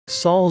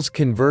Saul's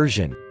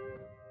conversion.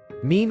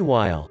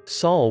 Meanwhile,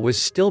 Saul was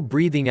still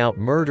breathing out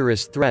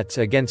murderous threats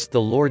against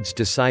the Lord's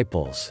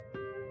disciples.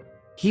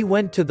 He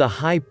went to the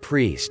high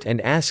priest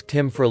and asked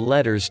him for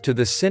letters to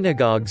the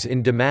synagogues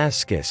in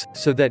Damascus,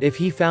 so that if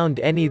he found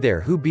any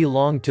there who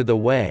belonged to the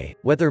way,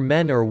 whether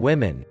men or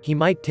women, he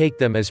might take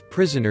them as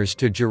prisoners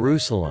to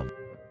Jerusalem.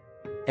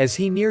 As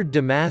he neared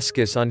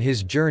Damascus on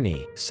his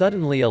journey,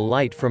 suddenly a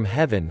light from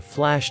heaven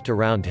flashed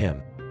around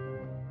him.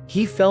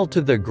 He fell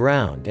to the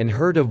ground and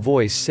heard a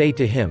voice say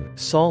to him,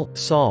 "Saul,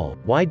 Saul,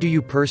 why do you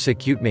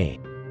persecute me?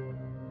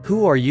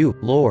 Who are you,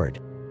 Lord?"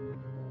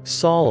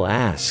 Saul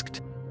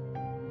asked.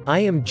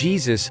 "I am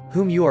Jesus,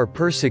 whom you are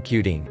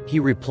persecuting,"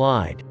 he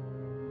replied.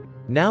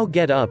 "Now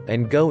get up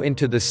and go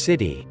into the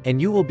city,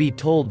 and you will be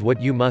told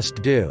what you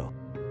must do."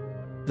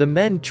 The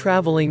men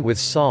traveling with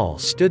Saul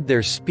stood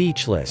there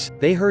speechless.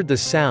 They heard the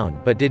sound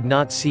but did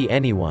not see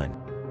anyone.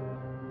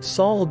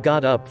 Saul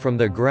got up from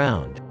the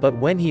ground, but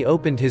when he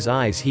opened his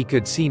eyes he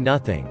could see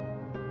nothing.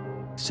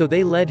 So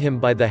they led him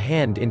by the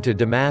hand into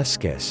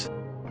Damascus.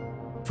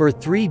 For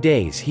 3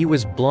 days he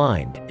was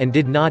blind, and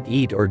did not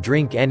eat or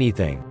drink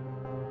anything.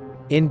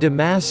 In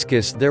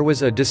Damascus there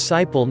was a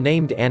disciple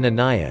named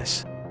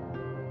Ananias.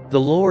 The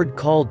Lord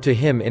called to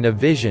him in a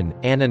vision,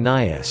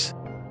 "Ananias."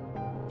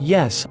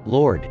 "Yes,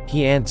 Lord,"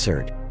 he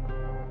answered.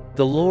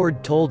 The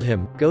Lord told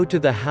him, "Go to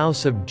the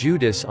house of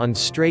Judas on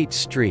Straight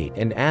Street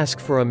and ask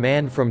for a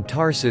man from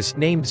Tarsus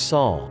named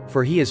Saul,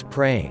 for he is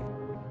praying.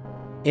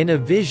 In a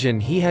vision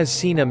he has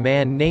seen a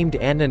man named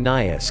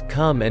Ananias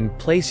come and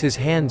place his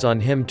hands on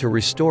him to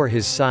restore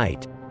his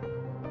sight."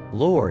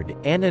 "Lord,"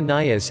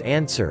 Ananias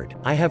answered,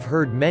 "I have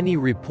heard many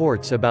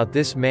reports about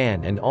this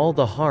man and all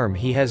the harm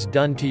he has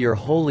done to your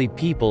holy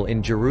people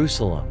in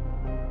Jerusalem.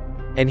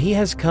 And he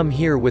has come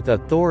here with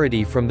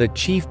authority from the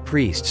chief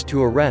priests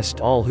to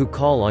arrest all who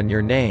call on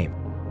your name."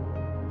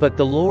 But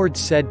the Lord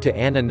said to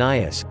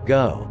Ananias,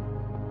 "Go.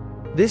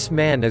 This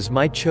man is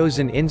my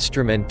chosen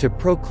instrument to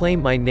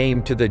proclaim my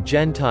name to the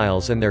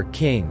Gentiles and their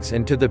kings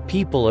and to the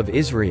people of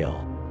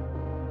Israel.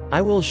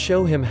 I will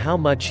show him how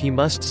much he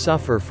must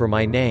suffer for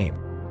my name."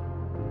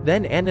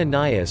 Then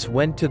Ananias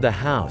went to the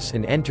house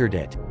and entered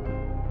it.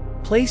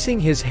 Placing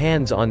his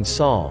hands on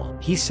Saul,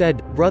 he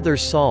said, "Brother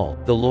Saul,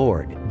 the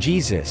Lord,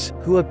 Jesus,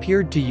 who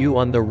appeared to you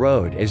on the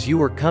road as you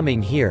were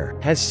coming here,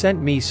 has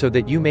sent me so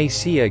that you may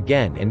see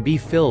again and be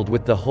filled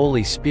with the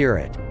Holy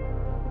Spirit."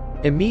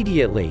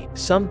 Immediately,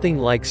 something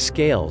like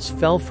scales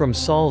fell from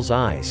Saul's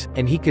eyes,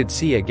 and he could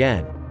see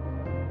again.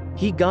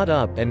 He got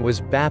up and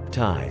was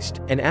baptized,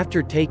 and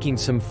after taking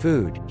some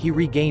food, he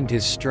regained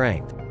his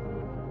strength.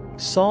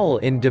 Saul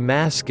in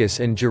Damascus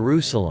and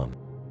Jerusalem.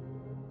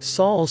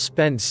 Saul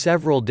spent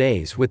several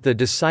days with the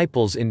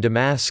disciples in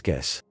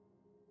Damascus.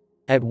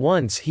 At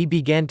once he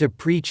began to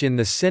preach in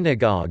the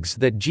synagogues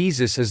that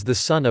Jesus is the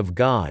Son of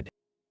God.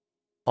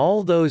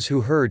 All those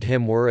who heard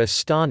him were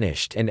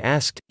astonished and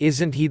asked,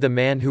 "Isn't he the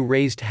man who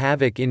raised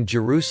havoc in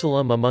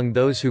Jerusalem among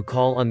those who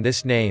call on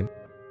this name?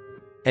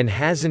 And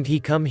hasn't he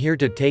come here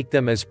to take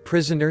them as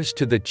prisoners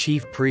to the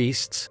chief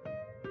priests?"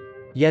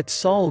 Yet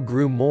Saul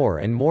grew more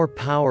and more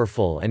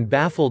powerful and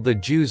baffled the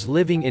Jews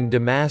living in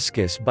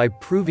Damascus by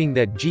proving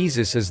that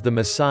Jesus is the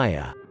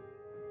Messiah.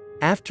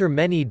 After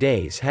many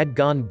days had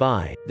gone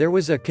by, there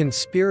was a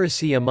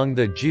conspiracy among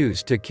the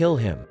Jews to kill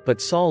him,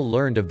 but Saul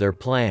learned of their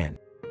plan.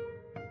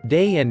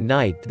 Day and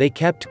night they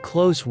kept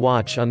close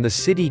watch on the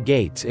city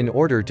gates in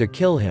order to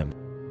kill him.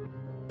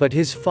 But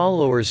his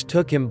followers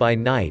took him by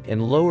night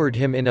and lowered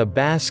him in a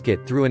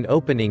basket through an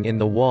opening in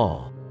the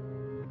wall.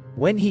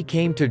 When he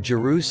came to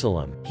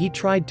Jerusalem, he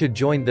tried to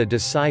join the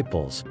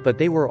disciples, but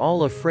they were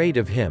all afraid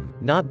of him,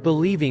 not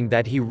believing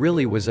that he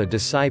really was a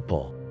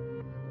disciple.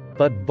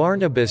 But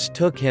Barnabas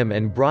took him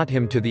and brought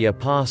him to the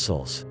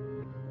apostles.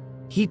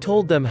 He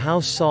told them how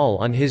Saul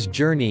on his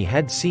journey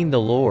had seen the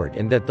Lord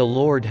and that the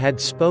Lord had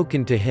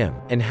spoken to him,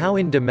 and how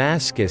in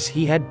Damascus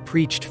he had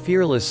preached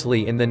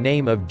fearlessly in the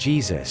name of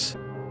Jesus.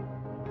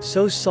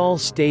 So Saul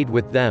stayed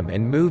with them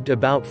and moved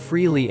about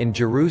freely in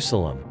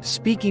Jerusalem,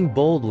 speaking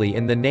boldly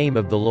in the name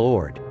of the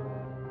Lord.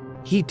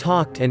 He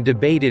talked and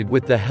debated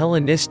with the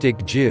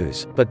Hellenistic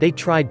Jews, but they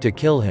tried to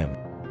kill him.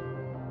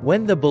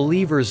 When the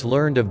believers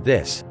learned of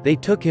this, they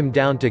took him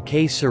down to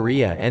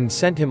Caesarea and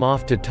sent him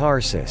off to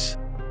Tarsus.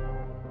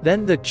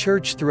 Then the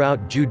church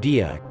throughout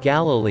Judea,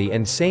 Galilee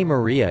and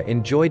Samaria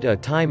enjoyed a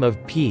time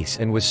of peace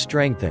and was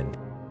strengthened.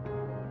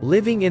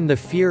 Living in the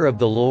fear of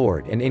the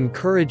Lord and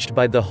encouraged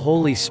by the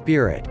Holy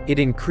Spirit, it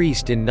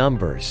increased in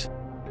numbers.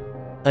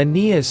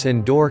 Aeneas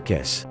and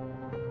Dorcas.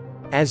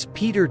 As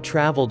Peter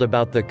traveled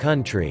about the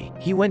country,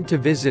 he went to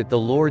visit the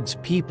Lord's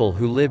people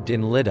who lived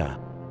in Lydda.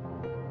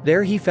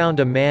 There he found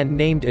a man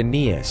named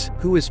Aeneas,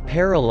 who was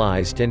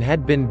paralyzed and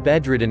had been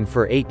bedridden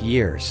for 8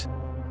 years.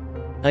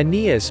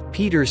 "Aeneas,"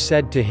 Peter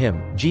said to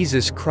him,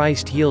 "Jesus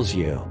Christ heals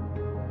you.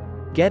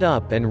 Get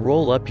up and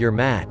roll up your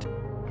mat."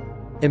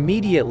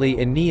 Immediately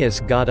Aeneas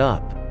got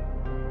up.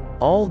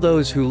 All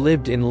those who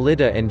lived in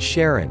Lydda and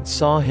Sharon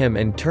saw him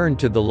and turned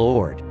to the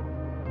Lord.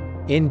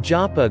 In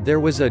Joppa there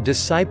was a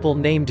disciple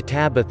named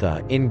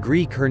Tabitha, in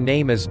Greek her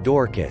name is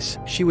Dorcas.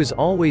 She was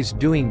always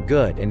doing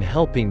good and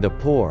helping the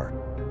poor.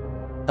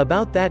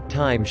 About that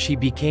time she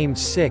became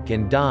sick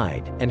and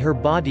died, and her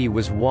body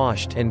was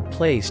washed and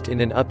placed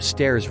in an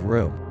upstairs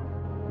room.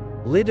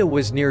 Lydda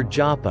was near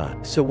Joppa,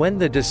 so when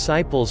the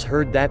disciples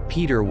heard that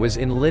Peter was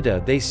in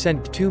Lydda they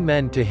sent 2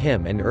 men to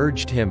him and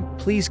urged him,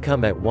 "Please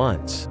come at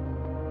once."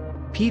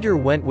 Peter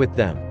went with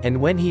them,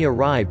 and when he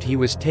arrived he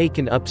was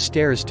taken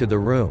upstairs to the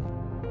room.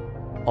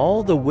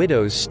 All the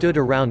widows stood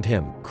around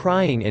him,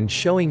 crying and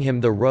showing him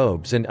the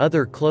robes and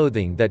other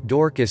clothing that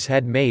Dorcas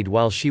had made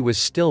while she was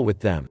still with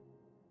them.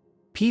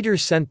 Peter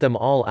sent them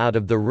all out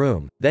of the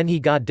room, then he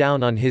got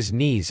down on his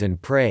knees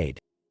and prayed.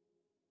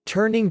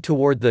 Turning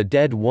toward the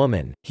dead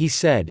woman, he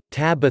said,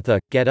 "Tabitha,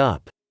 get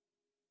up."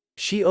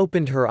 She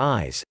opened her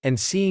eyes, and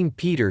seeing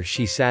Peter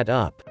she sat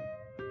up.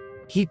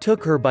 He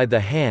took her by the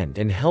hand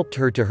and helped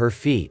her to her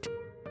feet.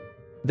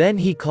 Then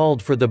he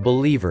called for the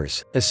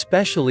believers,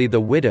 especially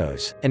the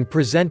widows, and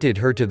presented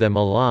her to them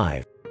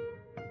alive.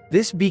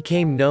 This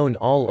became known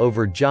all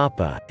over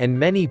Joppa, and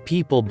many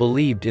people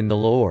believed in the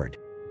Lord.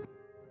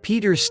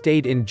 Peter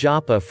stayed in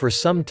Joppa for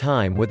some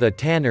time with a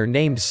tanner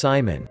named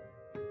Simon.